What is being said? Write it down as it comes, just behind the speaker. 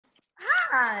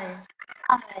Hi.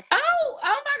 Oh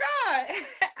my God.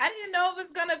 I didn't know it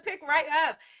was gonna pick right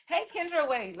up. Hey Kendra,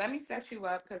 wait, let me set you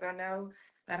up because I know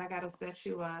that I gotta set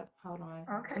you up. Hold on.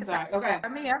 Okay, I'm set sorry. Okay.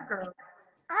 me up, girl.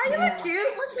 Oh, you look Yeah.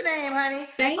 cute. What's your name, honey? A lot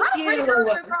Thank of pretty girls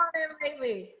you. been calling in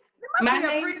lately. There must My be a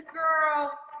name, pretty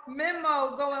girl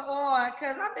memo going on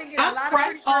because I've been getting a I'm lot of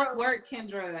fresh pretty off girls. work,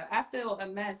 Kendra. I feel a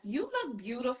mess. You look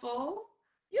beautiful.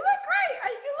 You look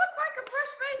great. You look like a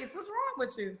fresh face. What's wrong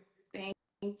with you? Thank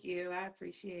you. I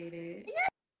appreciate it.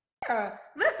 Yeah.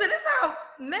 Listen, this how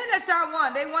men that y'all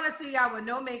want. They want to see y'all with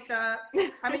no makeup.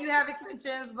 I mean, you have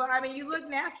extensions, but I mean, you look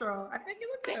natural. I think you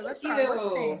look good. Let's Thank start. What's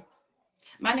your you. name?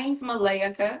 My name's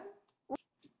Malayaka.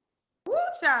 Woo,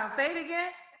 child. Say it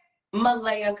again.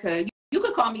 Malayaka. You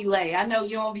could call me Lay. I know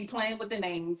you don't be playing with the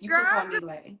names. You Girl, could call I'm me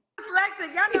Lay.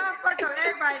 dyslexic. Y'all know I fuck up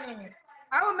everybody's name.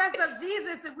 I would mess up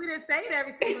Jesus if we didn't say it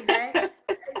every single day.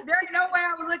 There ain't no way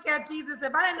I would look at Jesus.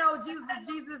 If I didn't know Jesus was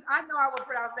Jesus, I know I would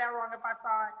pronounce that wrong if I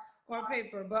saw it on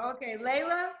paper. But okay,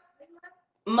 Layla,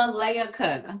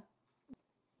 Malayaka.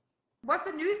 what's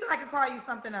the news that I could call you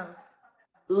something else?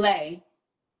 Lay.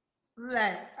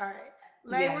 Lay. All right.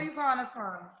 Lay, where you Yes. calling us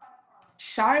from?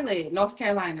 Charlotte, North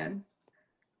Carolina.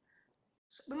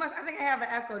 I think I have an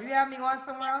echo. Do you have me on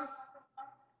somewhere else?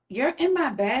 You're in my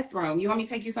bathroom. You want me to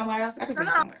take you somewhere else? I can No, take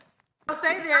you no, somewhere else.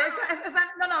 stay there. It's not.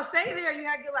 No, no, stay there. You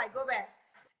have to like go back.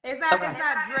 It's not. Okay. It's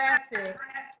not drastic.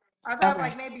 I thought Okay.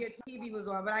 like maybe a TV was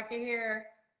on, but I can hear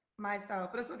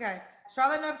myself. But it's okay.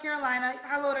 Charlotte, North Carolina.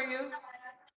 How old are you?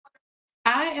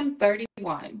 I am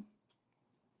 31.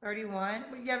 31.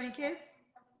 Do you have any kids?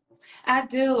 I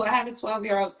do. I have a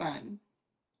 12-year-old son.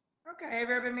 Okay. Have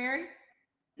you ever been married?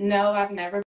 No, I've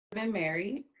never been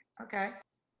married. Okay.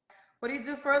 What do you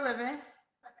do for a living?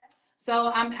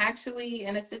 So I'm actually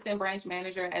an assistant branch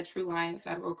manager at True Lion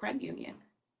Federal Credit Union.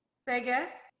 Say again.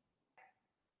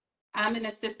 I'm an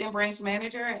assistant branch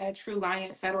manager at True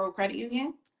Lion Federal Credit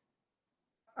Union.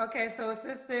 Okay, so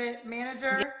assistant Yes,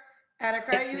 manager at a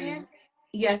credit union. ma'am.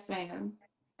 Yes, ma'am.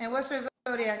 And what's your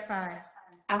zodiac sign?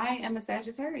 I am a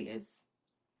Sagittarius.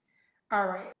 All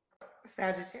right,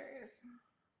 Sagittarius.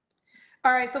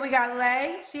 All right, so we got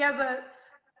Lay. She has a.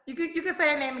 You could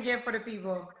say her name again for the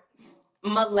people.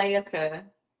 Malayaka.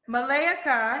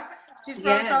 Malayaka. She's from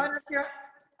Yes. Charlotte, North Carolina.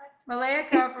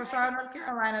 Malayaka from Charlotte, North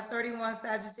Carolina, 31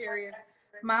 Sagittarius.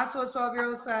 Mom to a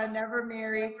 12-year-old son, never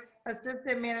married,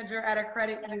 assistant manager at a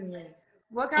credit union.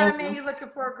 What kind of man Mhm. you looking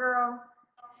for, girl?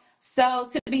 So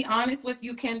to be honest with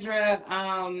you, Kendra,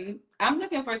 I'm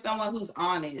looking for someone who's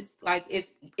honest. Like if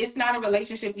it's not a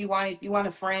relationship you want, if you want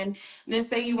a friend, then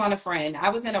say you want a friend. I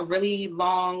was in a really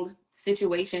long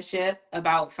situationship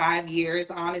about 5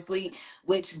 years, honestly,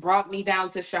 which brought me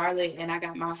down to Charlotte and I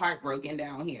got my heart broken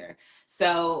down here.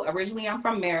 So originally I'm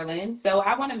from Maryland. So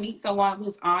I want to meet someone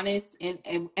who's honest and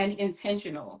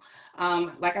intentional.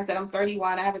 Like I said, I'm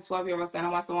 31. I have a 12-year-old son. I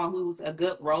want someone who's a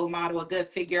good role model, a good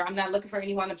figure. I'm not looking for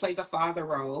anyone to play the father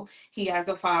role. He has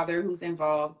a father who's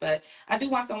involved, but I do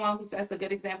want someone who sets a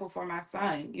good example for my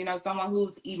son. You know, someone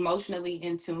who's emotionally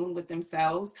in tune with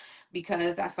themselves,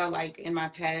 because I felt like in my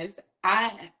past,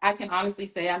 I can honestly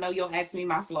say, I know you'll ask me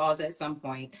my flaws at some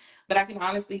point, but I can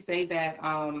honestly say that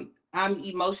I'm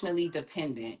emotionally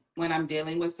dependent when I'm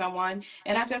dealing with someone.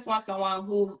 And I just want someone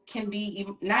who can be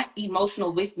not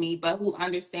emotional with me, but who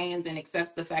understands and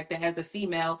accepts the fact that as a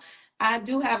female, I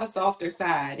do have a softer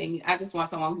side. And I just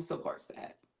want someone who supports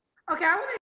that. Okay,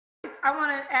 I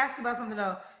want to ask you about something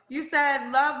though. You said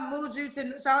love moved you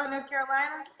to Charlotte, North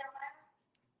Carolina.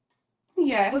 Was it your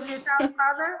Yes. child's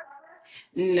father?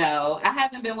 No, I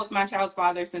haven't been with my child's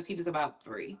father since he was about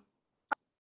 3.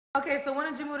 Okay, so when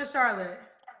did you move to Charlotte?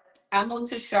 I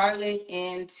moved to Charlotte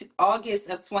in August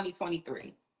of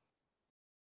 2023.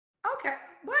 Okay,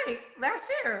 wait, last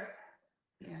year.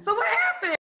 Yeah. So what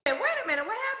happened? Wait a minute,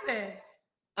 what happened?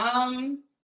 Um,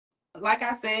 like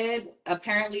I said,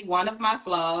 apparently one of my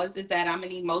flaws is that I'm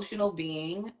an emotional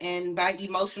being. And by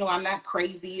emotional, I'm not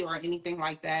crazy or anything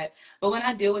like that. But when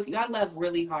I deal with you, I love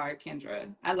really hard,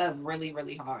 Kendra. I love really,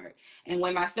 really hard. And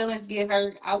when my feelings get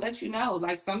hurt, I'll let you know.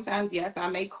 Like sometimes, yes, I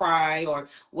may cry or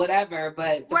whatever,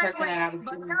 but the person Wait, that I was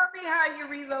but dealing, tell me how you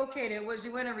relocated. Was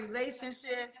you in a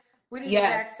relationship? We need the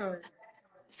yes. backstory.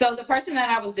 So the person that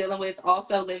I was dealing with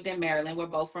also lived in Maryland. We're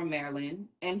both from Maryland,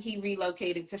 and he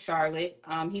relocated to Charlotte.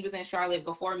 He was in Charlotte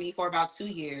before me for about 2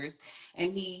 years,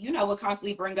 and he, would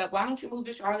constantly bring up, "Why don't you move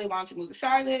to Charlotte? Why don't you move to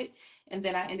Charlotte?" And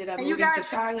then I ended up And you moving guys, to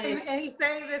Charlotte. and he's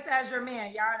saying this as your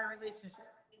man. Y'all in a relationship.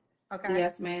 Okay.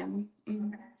 Yes, ma'am.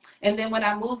 Mhm. And then when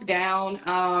I moved down,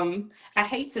 I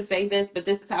hate to say this, but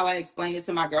this is how I explained it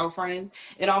to my girlfriends.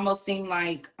 It almost seemed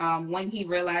like when he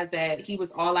realized that he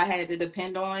was all I had to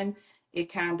depend on,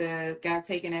 it kind of got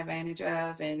taken advantage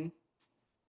of, and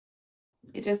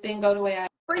it just didn't go the way I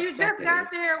But you expected just it.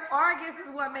 got there. August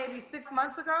is what, maybe 6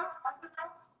 months ago.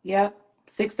 Yep,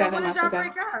 six, So seven when did months y'all ago.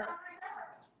 break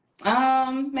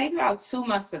up? Maybe about 2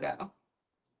 months ago.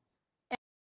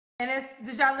 And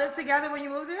did y'all live together when you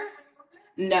moved there?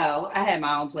 No, I had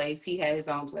my own place. He had his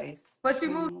own place. But you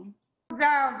moved Hmm.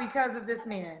 down because of this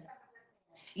man.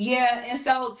 Yeah, and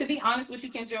so to be honest with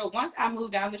you, Kendra, once I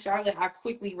moved down to Charlotte, I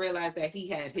quickly realized that he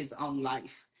had his own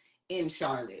life in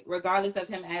Charlotte. Regardless of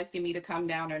him asking me to come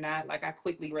down or not, like I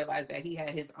quickly realized that he had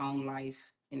his own life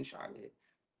in Charlotte.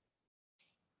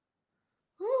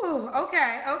 Ooh,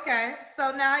 okay, okay.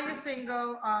 So now you're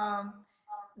single.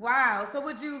 Wow. So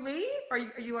would you leave, or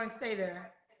you want to stay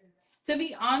there? To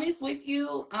be honest with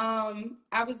you,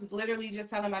 I was literally just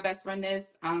telling my best friend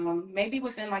this. Maybe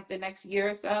within like the next year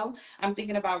or so, I'm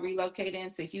thinking about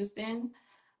relocating to Houston.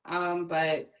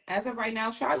 But as of right now,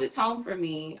 Charlotte's home for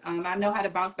me. I know how to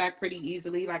bounce back pretty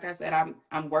easily. Like I said,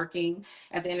 I'm working.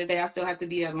 At the end of the day, I still have to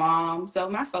be a mom, so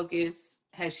my focus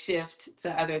has shifted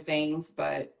to other things.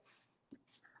 But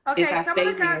if Okay, I some of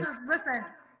the stay here, cousins, listen.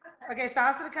 Okay,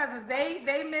 shout out to the cousins.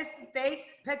 They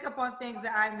pick up on things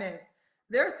that I miss.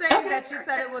 They're saying okay. that you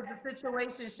said it was a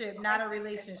situationship, not a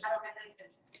relationship.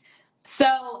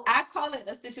 So I call it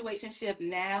a situationship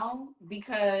now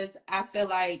because I feel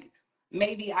like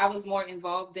maybe I was more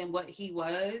involved than what he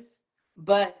was.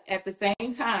 But at the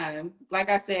same time, like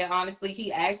I said, honestly,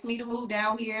 he asked me to move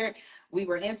down here. We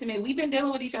were intimate. We've been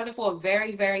dealing with each other for a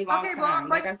very, very long Okay, time.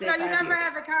 but Like I so said, you five never years.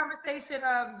 had the conversation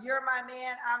of you're my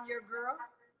man, I'm your girl.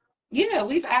 Yeah,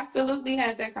 we've absolutely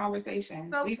had that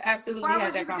conversation. So We've absolutely why had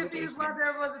was that you confused conversation.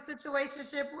 whether it was a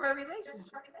situationship or a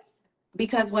relationship?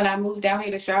 Because when I moved down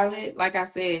here to Charlotte, like I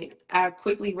said, I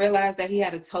quickly realized that he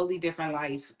had a totally different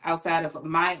life outside of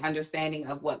my understanding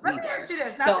of what Let we me ask were. you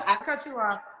this, not So to I, cut you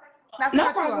off, not to no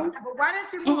cut you problem. off, but why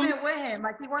didn't you move Hmm. in with him?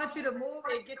 Like he wanted you to move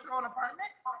and get your own apartment?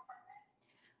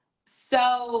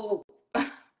 So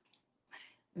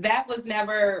that was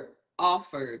never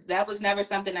offered. That was never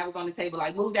something that was on the table.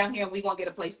 Like move down here and we gonna get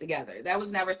a place together. That was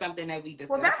never something that we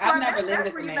Well, discussed. that's I've why never lived that's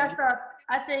with where the you man. messed up.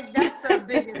 I think that's the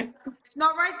biggest. No,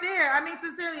 right there. I mean,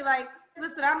 sincerely, like,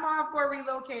 listen, I'm all for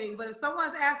relocating, but if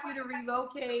someone's asked you to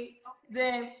relocate,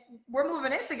 then we're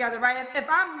moving in together, right? If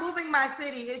I'm moving my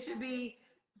city, it should be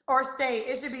or state,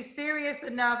 it should be serious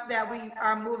enough that we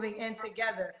are moving in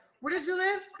together. Where did you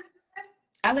live?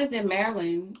 I lived in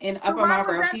Maryland in So Upper why was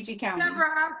Marlboro, that PG never County.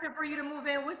 an option for you to move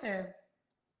in with him?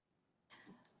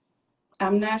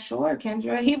 I'm not sure,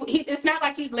 Kendra. He it's not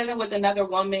like he's living with another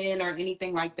woman or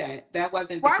anything like that. That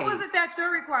wasn't the Why wasn't case. that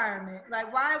your requirement?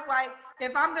 Like, why,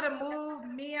 if I'm gonna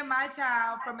move me and my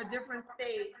child from a different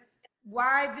state,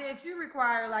 why didn't you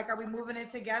require, like, are we moving in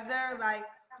together? Like,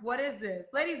 what is this?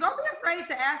 Ladies, don't be afraid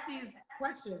to ask these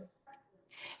questions.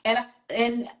 And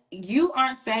and you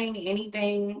aren't saying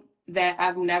anything that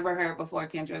I've never heard before,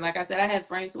 Kendra. Like I said, I have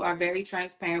friends who are very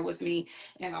transparent with me,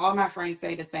 and all my friends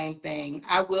say the same thing.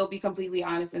 I will be completely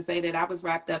honest and say that I was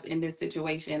wrapped up in this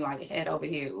situation like head over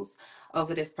heels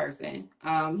over this person.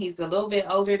 He's a little bit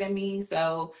older than me,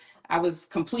 so I was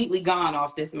completely gone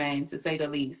off this man, to say the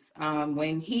least.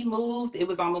 When he moved, it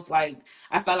was almost like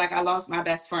I felt like I lost my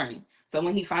best friend. So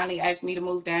when he finally asked me to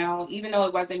move down, even though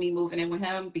it wasn't me moving in with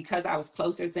him, because I was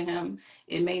closer to him,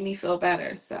 it made me feel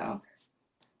better. So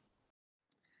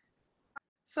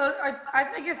So I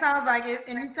think it sounds like it,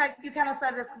 and you kind of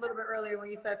said this a little bit earlier when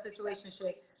you said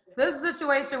situationship. This is a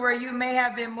situation where you may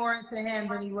have been more into him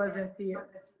than he was into you.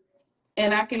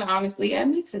 and I can honestly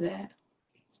admit to that.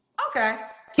 Okay.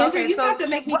 Kendra, Okay. you about So to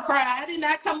make me what? cry. I did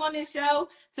not come on this show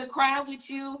to cry with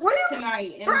you What do you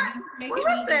tonight, and cry? you Well, making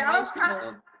me listen, I don't.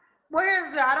 emotional. Well,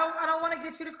 here's the. I don't want to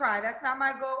get you to cry. That's not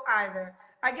my goal either.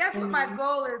 I guess what my Hmm.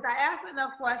 goal is, I asked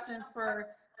enough questions for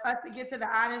us to get to the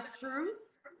honest truth,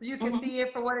 so you can Hmm. see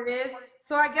it for what it is.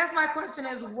 So I guess my question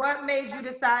is, what made you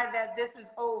decide that this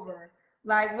is over?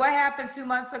 Like, what happened 2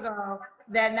 months ago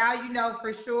that now you know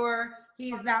for sure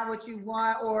he's not what you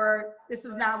want, or this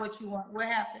is not what you want? What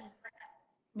happened?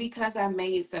 Because I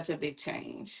made such a big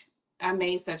change. I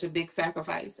made such a big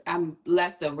sacrifice. I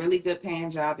left a really good paying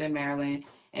job in Maryland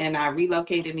and I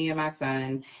relocated me and my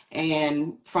son.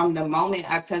 And from the moment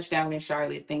I touched down in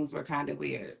Charlotte, things were kind of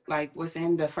weird. Like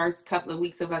within the first couple of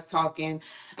weeks of us talking,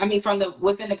 I mean, from the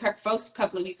within the first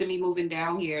couple of weeks of me moving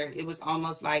down here, it was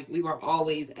almost like we were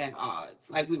always at odds.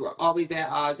 Like we were always at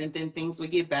odds, and then things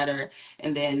would get better,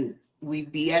 and then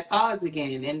we'd be at odds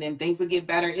again, and then things would get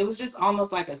better. It was just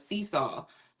almost like a seesaw.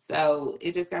 So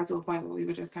it just got to a point where we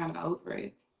were just kind of over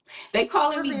it. They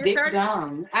calling me Listen, you're Dick 30.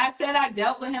 Dumb. I said I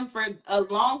dealt with him for a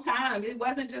long time. It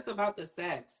wasn't just about the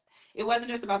sex. It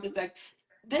wasn't just about the sex.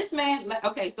 This man,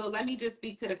 okay, so let me just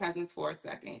speak to the cousins for a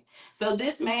second. So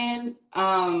this man,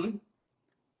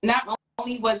 not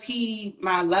only was he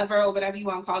my lover or whatever you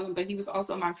want to call him, but he was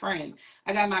also my friend.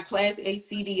 I got my class A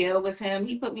CDL with him.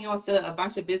 He put me onto a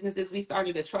bunch of businesses. We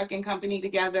started a trucking company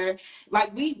together.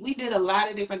 Like we did a lot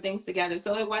of different things together.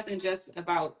 So it wasn't just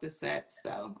about the sex.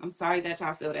 So I'm sorry that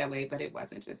y'all feel that way, but it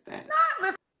wasn't just that.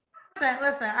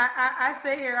 Listen. I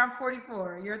stay here. I'm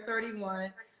 44. You're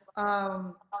 31.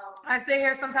 Um, I stay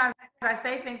here. Sometimes I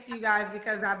say things to you guys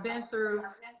because I've been through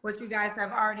what you guys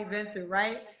have already been through,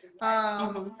 right?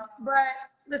 Um, Hmm. but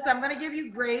listen, I'm gonna give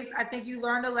you grace. I think you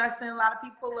learned a lesson. A lot of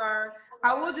people learn.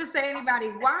 I will just say anybody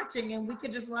watching, and we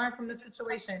could just learn from the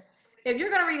situation. If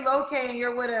you're gonna relocate and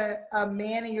you're with a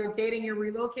man and you're dating, you're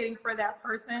relocating for that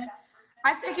person.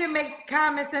 I think it makes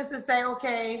common sense to say,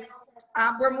 okay,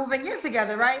 we're moving in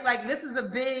together, right? Like this is a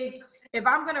big. If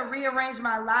I'm gonna rearrange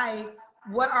my life,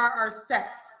 what are our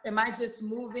steps? Am I just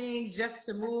moving just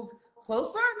to move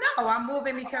closer? No, I'm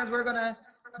moving because we're gonna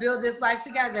build this life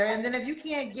together. And then if you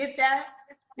can't get that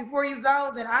before you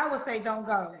go, then I would say don't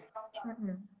go.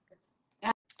 Mm-mm.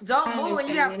 Don't I move, and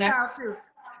you have understand. a child too.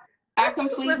 I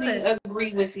completely Listen,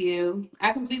 agree with you.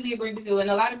 I completely agree with you. And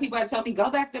a lot of people have told me,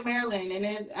 go back to Maryland. And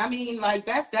then, I mean, like,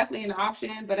 that's definitely an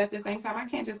option. But at the same time, I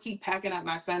can't just keep packing up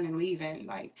my son and leaving.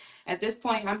 Like, at this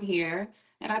point, I'm here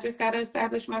and I just got to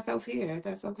establish myself here.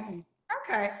 That's okay.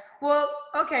 okay. Well,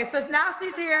 okay. So now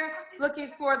she's here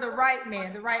looking for the right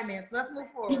man, the right man. So let's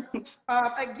move forward.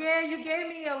 Again, you gave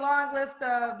me a long list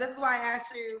of. This is why I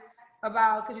asked you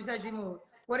about because you said you moved.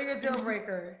 What are your deal Mhm.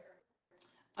 breakers?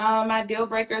 My deal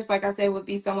breakers, like I said, would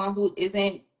be someone who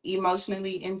isn't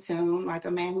emotionally in tune, like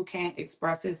a man who can't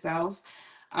express himself,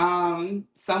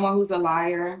 someone who's a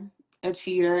liar, a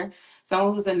cheater,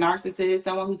 someone who's a narcissist,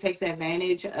 someone who takes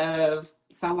advantage of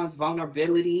someone's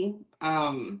vulnerability,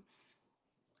 uh,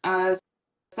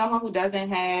 someone who doesn't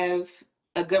have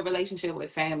a good relationship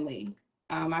with family.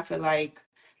 I feel like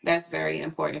that's very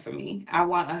important for me. I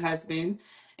want a husband,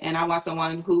 and I want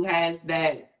someone who has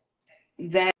that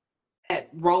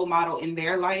role model in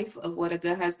their life of what a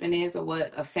good husband is or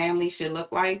what a family should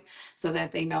look like so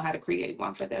that they know how to create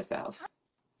one for themselves.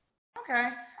 Okay.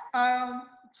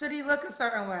 Should he look a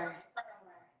certain way?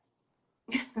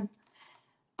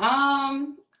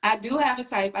 I do have a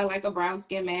type. I like a brown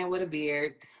skinned man with a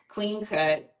beard, clean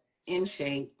cut, in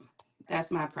shape.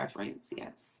 That's my preference,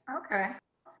 yes. Okay.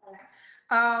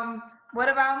 What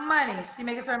about money? Should he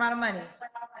make a certain amount of money?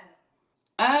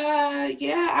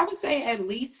 Yeah, I would say at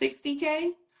least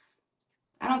 60K.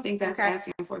 I don't think that's Okay.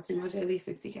 asking for too much, at least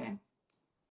 60K.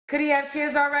 Could he have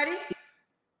kids already?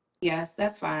 Yes,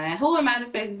 that's fine. Who am I to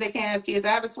say that they can't have kids? I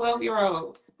have a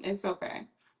 12-year-old. It's okay.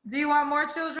 Do you want more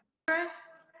children?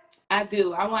 I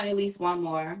do. I want at least one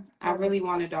more. I One more. really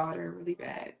want a daughter really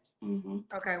bad.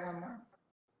 Okay, one more.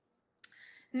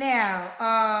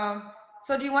 Now,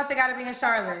 so do you want the guy to be in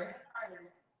Charlotte?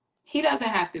 He doesn't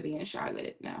have to be in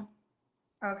Charlotte now.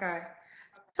 Okay.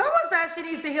 Someone says she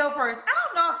needs to heal first. I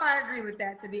don't know if I agree with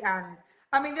that, to be honest.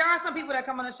 I mean, there are some people that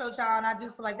come on the show, child, and I do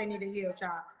feel like they need to heal,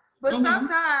 child. But Hmm.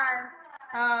 sometimes,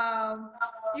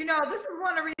 this is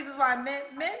one of the reasons why men,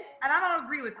 and I don't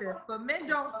agree with this, but men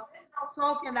don't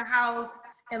sulk in the house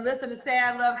and listen to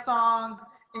sad love songs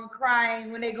and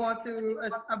crying when they're going through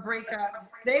a breakup.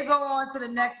 They go on to the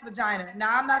next vagina.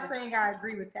 Now, I'm not saying I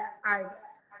agree with that either,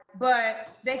 but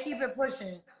they keep it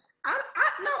pushing.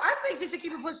 No, I think you should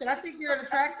keep it pushing. I think you're an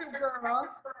attractive girl.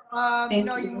 Thank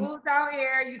You you. moved out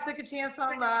here, you took a chance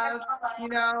on love, you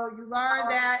learned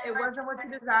that it wasn't what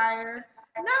you desired.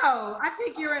 No, I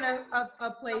think you're in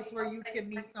a place where you can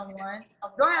meet someone.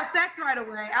 Don't have sex right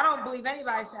away. I don't believe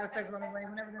anybody should have sex right away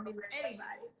whenever they're meeting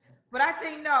anybody. But I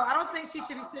think no, I don't think she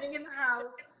should be sitting in the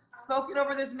house soaking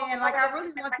over this man. Like I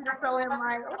really want you to show him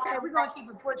like, okay, we're gonna keep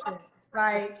it pushing.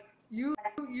 Like you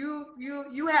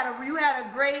had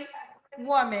a great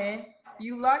woman.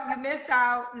 You missed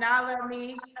out. Now let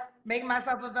me make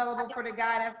myself available for the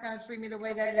guy that's gonna treat me the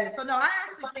way that it is. So no, I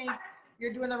actually think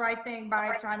you're doing the right thing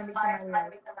by trying to meet somebody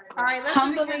else. All right, let's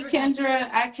do the Humbly, Kendrick one. Kendra,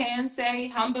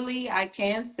 I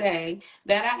can say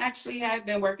that I actually have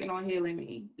been working on healing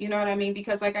me. You know what I mean?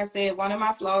 Because, like I said, one of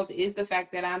my flaws is the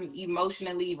fact that I'm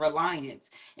emotionally reliant,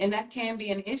 and that can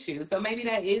be an issue. So maybe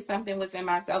that is something within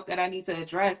myself that I need to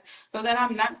address so that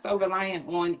I'm not so reliant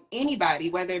on anybody,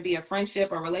 whether it be a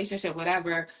friendship or relationship,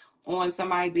 whatever, on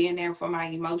somebody being there for my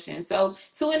emotions. So,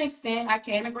 to an extent, I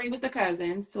can agree with the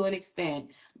cousins to an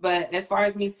extent. But as far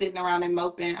as me sitting around and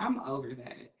moping, I'm over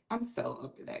that. I'm so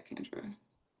over that, Kendra.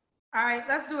 All right,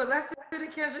 let's do it. Let's do the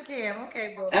Kendra Cam.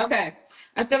 Okay, boo. Okay.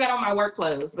 I still got on my work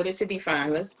clothes, but it should be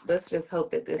fine. Let's just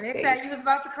hope that this And they stays. said you was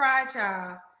about to cry,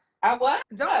 child. I was.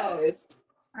 Don't.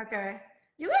 Okay.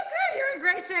 You look good. You're in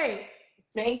great shape.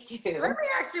 Thank Let you. me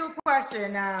ask you a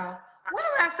question now. When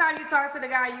the last time you talked to the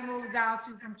guy you moved down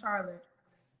to from Charlotte?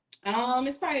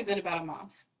 It's probably been about a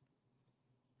month.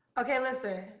 Okay,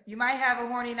 listen. You might have a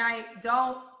horny night.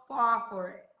 Don't fall for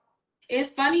it.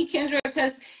 It's funny, Kendra,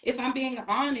 because if I'm being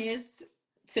honest,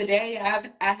 today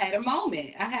I had a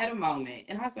moment. I had a moment,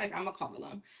 and I was like, I'm gonna call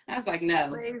him. I was like, no,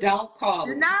 Please. don't call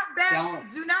Do him. not back.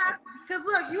 Don't. Do not. Cause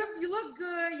look, you look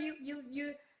good.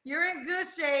 You're in good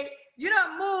shape. You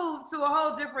don't move to a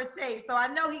whole different state. So I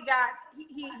know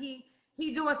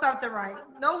he doing something right.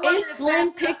 No woman It's is bad.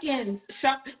 slim pickings.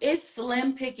 It's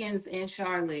slim pickings in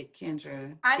Charlotte,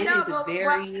 Kendra. I It know, is a but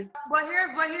very.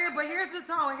 here's the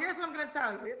tone. Here's what I'm gonna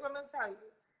tell you. Here's what I'm gonna tell you.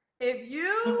 If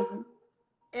you Mhm,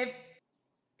 if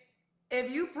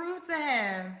if you prove to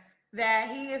him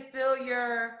that he is still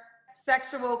your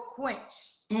sexual quench,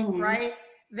 mhm, right?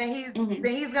 Then mhm.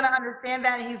 he's gonna understand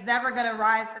that, and he's never gonna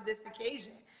rise to this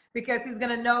occasion because he's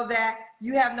gonna know that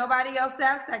you have nobody else to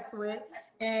have sex with,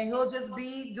 and he'll just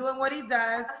be doing what he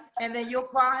does, and then you'll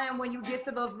call him when you get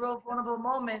to those real vulnerable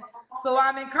moments. So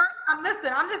I'm encouraged. I'm just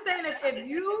saying if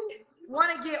you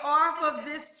want to get off of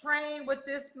this train with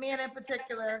this man in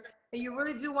particular, and you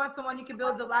really do want someone you can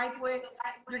build a life with,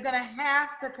 you're gonna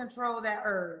have to control that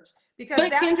urge because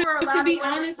But that's Kendra, where a to lot of be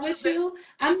women honest lose with it. you,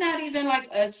 I'm not even like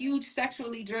a huge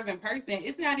sexually driven person.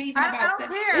 It's not even I about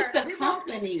don't sex. It's care. the People,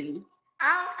 company.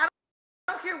 I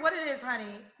don't care what it is,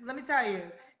 honey. Let me tell you,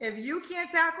 if you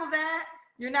can't tackle that,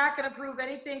 you're not gonna prove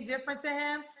anything different to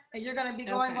him, and you're gonna be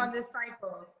going Okay. on this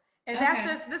cycle. And that's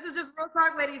Okay. just this is just real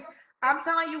talk, ladies. I'm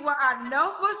telling you what I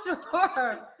know for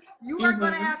sure. You are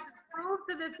gonna Mm-hmm. have to prove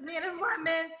to this man. This is why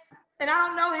men, and I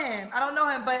don't know him. I don't know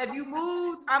him, but if you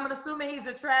moved, I'm gonna assume he's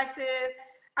attractive.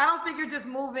 I don't think you're just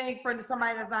moving for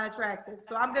somebody that's not attractive.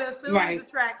 So I'm gonna assume he's Right.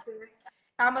 attractive.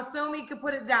 I'm assuming he can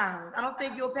put it down. I don't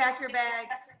think you'll pack your bag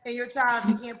and your child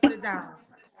if he can't put it down.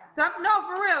 No,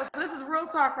 for real. So this is real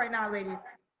talk right now, ladies.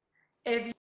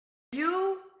 If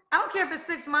you, I don't care if it's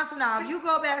 6 months from now, if you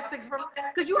go back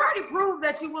because you already proved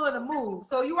that you're willing to move.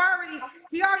 So he already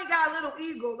got a little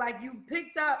ego, like you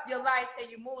picked up your life and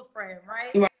you moved for him,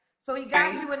 right? So he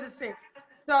got Right. you in the city.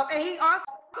 So, and he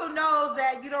also knows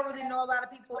that you don't really know a lot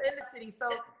of people in the city.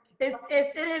 So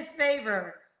it's in his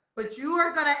favor. But it's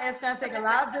gonna take a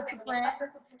lot of discipline,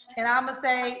 and I'm gonna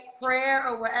say prayer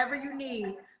or whatever you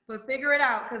need, but figure it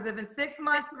out. Because if in 6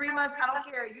 months, 3 months, I don't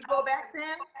care, you go back to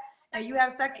him and you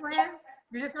have sex with him,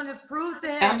 you're just gonna just prove to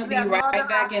I'm him gonna you be have no other right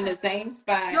back in option. the same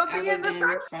spot You'll I be in was the in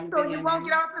from the cycle. You won't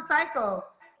get beginning. out the cycle.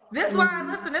 Mm-hmm.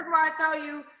 This is why I tell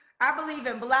you, I believe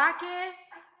in blocking.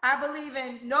 I believe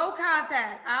in no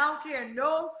contact. I don't care,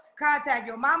 no contact.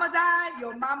 Your mama died.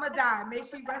 Your mama died. Make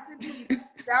sure you rest in peace.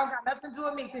 That don't got nothing to do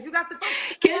with me because you got to talk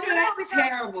for Kendra, real. that's Because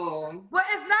terrible. well,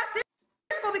 it's not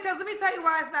terrible because let me tell you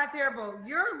why it's not terrible.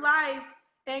 Your life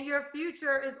and your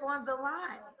future is on the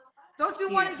line. Don't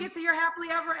you want to Yeah. get to your happily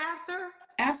ever after?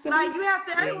 Like you have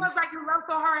to, Absolutely. everyone's like, you love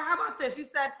so hard. How about this? You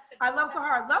said, I love so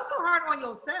hard. Love so hard on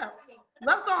yourself.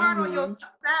 Love so hard on Mm-hmm.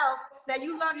 yourself that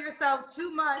you love yourself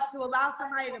too much to allow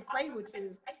somebody to play with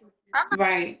you. I'm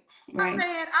Right. Right. I'm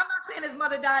not saying his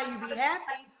mother died, you be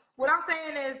happy. What I'm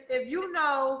saying is if you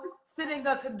know sending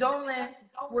a condolence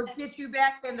will get you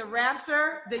back in the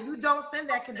rapture, then you don't send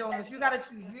that condolence. You gotta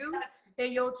choose you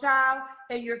and your child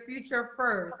and your future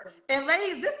first. And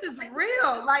ladies, this is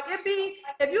real. Like it be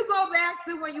if you go back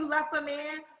to when you left a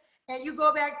man and you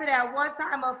go back to that one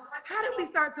time of how did we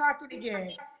start talking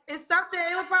again? It's something,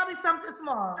 it was probably something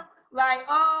small. Like,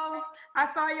 oh,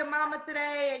 I saw your mama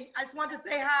today and I just wanted to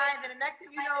say hi. And then the next thing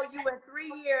you know, you were 3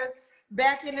 years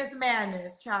back in this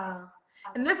madness, child.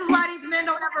 And this is why these men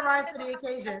don't ever rise to the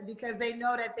occasion because they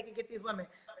know that they can get these women.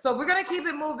 So we're gonna keep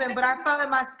it moving, but I felt in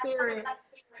my spirit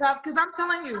tough because I'm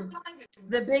telling you,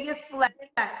 the biggest flex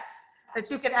that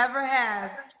you could ever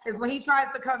have is when he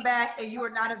tries to come back and you are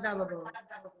not available.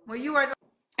 When you are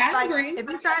I like, agree. if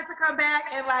he tries to come back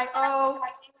and like, oh,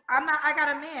 I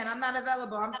got a man, I'm not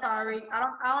available. I'm sorry. I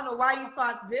don't know why you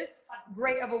thought this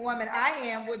great of a woman I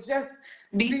am would just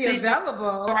Be be sitting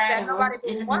available, that around. nobody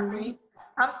would want Mm-hmm. me.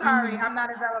 I'm sorry, Mm-hmm. I'm not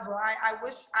available. I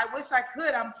wish I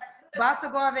could. I'm about to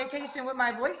go on vacation with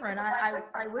my boyfriend. I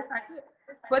wish I could.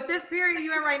 But this period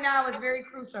you're in right now is very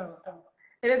crucial.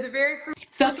 It is a very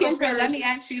So, crucial Kendra, let period. me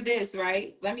ask you this,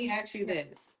 right? Let me ask you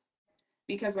this.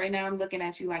 Because right now I'm looking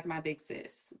at you like my big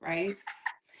sis, right?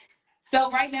 So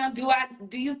right now,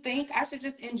 do you think I should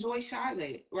just enjoy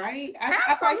Charlotte, right? I probably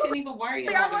Absolutely. shouldn't even worry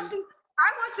I about want him. you.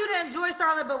 I want you to enjoy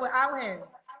Charlotte, but without him.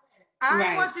 I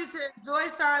Right. want you to enjoy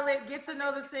Charlotte, get to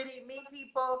know the city, meet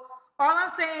people. All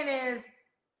I'm saying is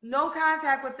no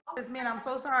contact with this man. I'm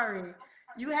so sorry.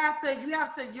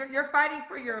 You're fighting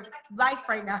for your life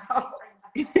right now.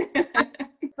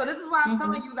 So this is why I'm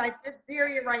telling Hmm. you, like this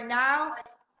period right now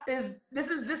this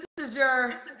is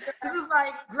your this is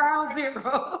like ground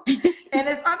zero. And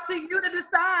it's up to you to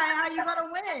decide how you're gonna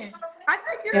win. I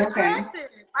think you're Okay. attractive.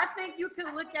 I think you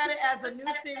can look at it as a new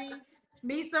city,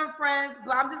 meet some friends,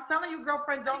 but I'm just telling you,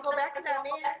 girlfriend, don't go back to that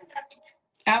man.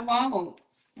 I won't.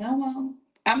 I won't.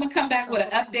 I'm gonna come back with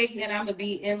an update, and I'm gonna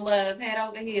be in love, head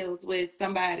over heels with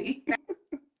somebody.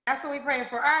 That's what we praying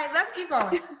for. All right, let's keep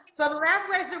going. So the last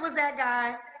question was that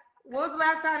guy. What was the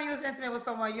last time you was intimate with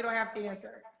someone? You don't have to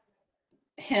answer.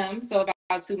 Him. So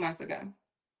about 2 months ago.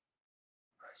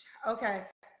 Okay.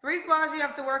 Three flaws you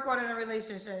have to work on in a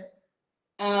relationship.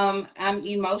 I'm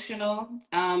emotional.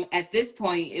 At this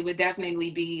point, it would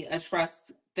definitely be a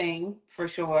trust thing for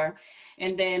sure.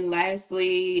 And then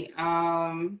lastly,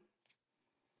 uh,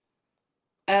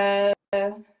 I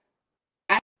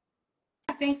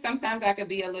think sometimes I could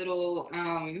be a little,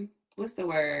 what's the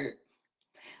word?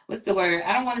 What's the word?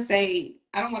 I don't want to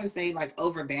say like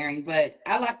overbearing, but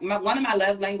I like one of my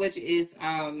love language is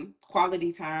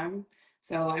quality time.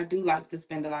 So I do like to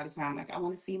spend a lot of time. Like I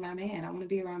want to see my man. I want to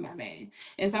be around my man.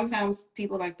 And sometimes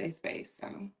people like their space. So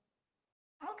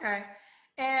Okay.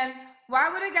 And why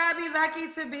would a guy be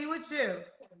lucky to be with you?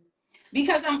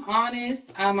 because I'm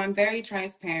honest, I'm very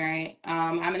transparent.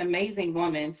 I'm an amazing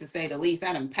woman to say the least.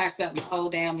 I done packed up my whole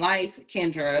damn life,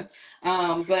 Kendra.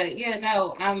 But yeah,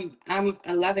 no, I'm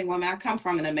a loving woman. I come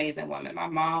from an amazing woman. My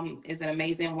mom is an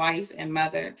amazing wife and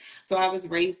mother. So I was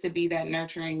raised to be that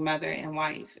nurturing mother and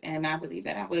wife. And I believe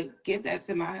that I would give that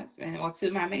to my husband or to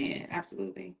my man.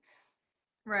 Absolutely.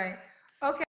 Right.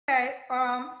 Okay.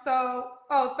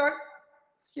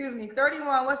 Excuse me,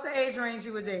 31. What's the age range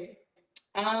you would date?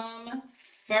 Um,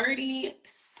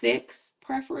 36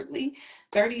 preferably,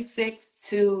 36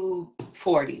 to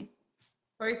 40.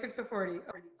 36 or 40.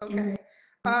 Okay.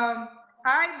 Mhm. All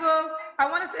right, boo. I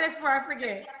want to say this before I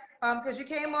forget. Because you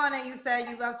came on and you said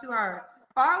you love too hard.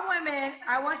 All women,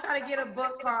 I want y'all to get a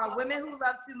book called Women Who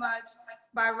Love Too Much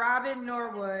by Robin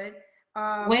Norwood.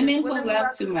 It's Women who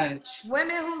love too much.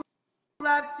 Women Who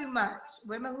Love Too Much.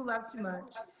 Women Who Love Too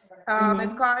Much. Hmm.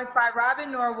 It's by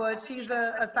Robin Norwood. She's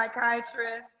a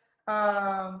psychiatrist. Hold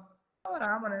on,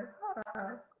 I'm gonna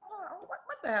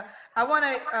what the hell? I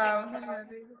wanna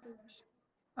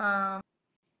um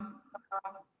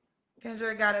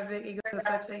Kendra got a big ego,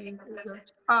 such a ego.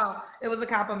 Oh, it was a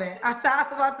compliment. I thought I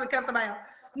was about to cut somebody out.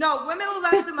 No, Women Who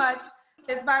Love Too Much.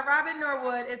 It's by Robin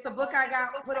Norwood. It's a book I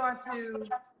got put onto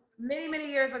many, many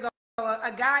years ago.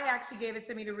 A guy actually gave it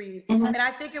to me to read, Hmm. and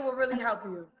I think it will really help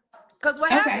you. Because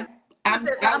what Okay. happens is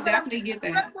this, and I'll definitely get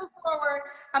I'm gonna that. move forward.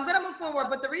 I'm gonna move forward.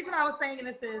 But the reason I was saying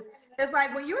this is, it's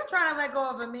like when you're trying to let go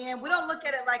of a man, we don't look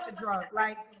at it like a drug.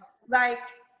 Like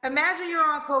imagine you're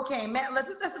on cocaine. Man, let's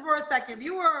just listen for a second. If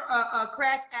you were a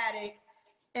crack addict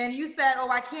and you said, "Oh,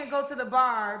 I can't go to the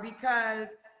bar because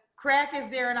crack is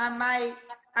there, and I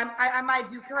might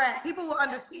do crack," people will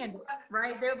understand it,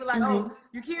 right? They'll be like, "Oh, Hmm.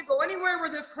 you can't go anywhere where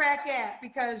there's crack at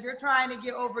because you're trying to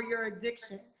get over your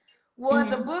addiction." Well, in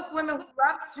the Hmm. book Women Who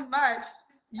Love Too Much,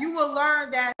 you will learn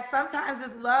that sometimes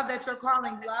this love that you're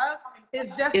calling love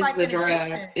is just It's like a an drug.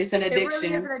 addiction. It's an It really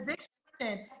is addiction. an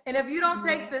addiction. And if you don't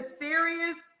take the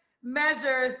serious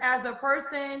measures as a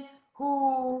person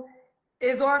who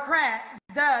is on crack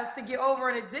does to get over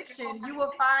an addiction, you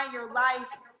will find your life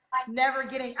never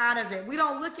getting out of it. We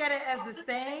don't look at it as the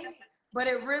same, but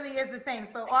it really is the same.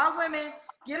 So all women,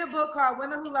 get a book called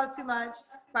Women Who Love Too Much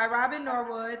by Robin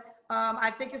Norwood.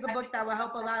 I think it's a book that will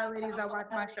help a lot of ladies that watch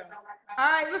my show. All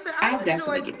right, listen, I'll I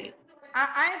definitely enjoyed get it.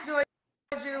 I enjoyed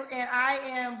you, and I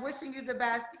am wishing you the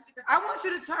best. I want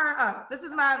you to turn up. This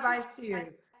is my advice to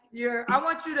you. I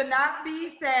want you to not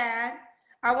be sad.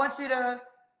 I want you to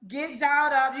get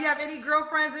dialed up. You have any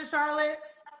girlfriends in Charlotte?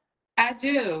 I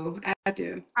do. I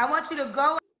do. I want you to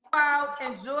go out,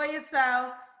 enjoy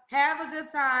yourself, have a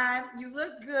good time. You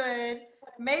look good.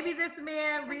 Maybe this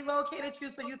man relocated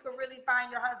you so you could really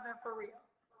find your husband for real.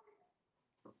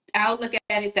 I'll look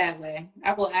at it that way.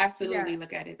 I will Yeah. absolutely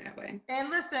look at it that way. And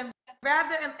listen,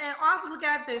 and also look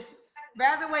at this.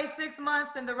 Rather wait 6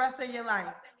 months than the rest of your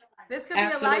life. This could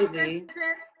be a life Absolutely.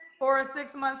 sentence or a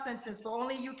 6 month sentence, but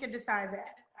only you can decide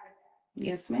that.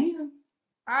 Yes, ma'am.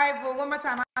 All right, but one more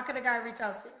time, how could a guy reach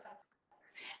out to you?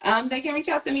 They can reach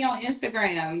out to me on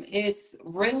Instagram. It's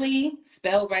really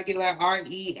spelled regular,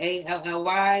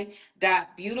 REALLY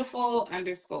dot beautiful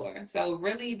underscore. So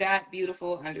really dot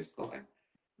beautiful underscore.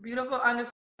 Beautiful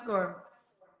underscore.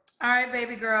 All right,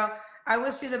 baby girl. I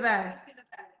wish you the best.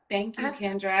 Thank you,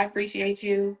 Kendra. I appreciate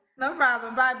you. No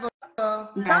problem. Bye, boo. Turn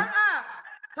Bye. up.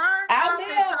 Turn up and I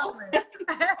will. silent.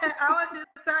 I want you to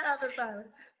turn up and silent.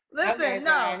 Okay, Listen,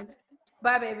 no.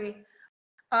 bye. Bye, baby.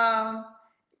 I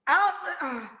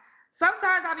don't.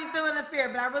 Sometimes I be feeling the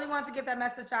spirit, but I really want to get that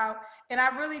message out, and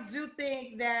I really do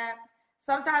think that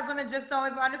sometimes women just don't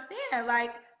even understand,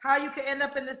 like how you can end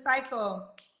up in this cycle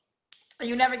and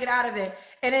you never get out of it.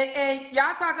 And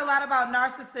y'all talk a lot about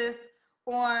narcissists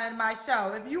on my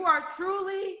show. If you are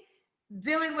truly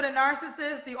dealing with a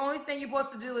narcissist, the only thing you're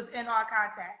supposed to do is end all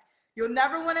contact. You'll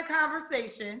never win a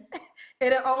conversation.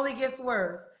 It only gets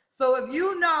worse. So if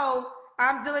you know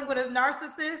I'm dealing with a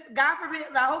narcissist, God forbid,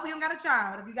 I hope you don't got a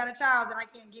child. If you got a child, then I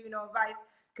can't give you no advice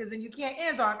because then you can't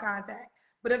end all contact.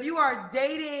 But if you are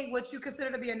dating what you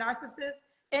consider to be a narcissist,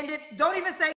 end it. Don't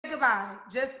even say goodbye.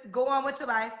 Just go on with your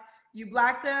life. You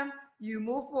block them, you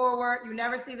move forward, you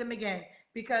never see them again.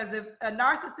 Because if a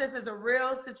narcissist is a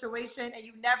real situation and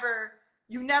you never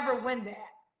win that.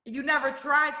 You never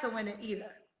try to win it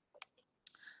either.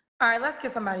 All right, let's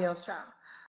get somebody else, child.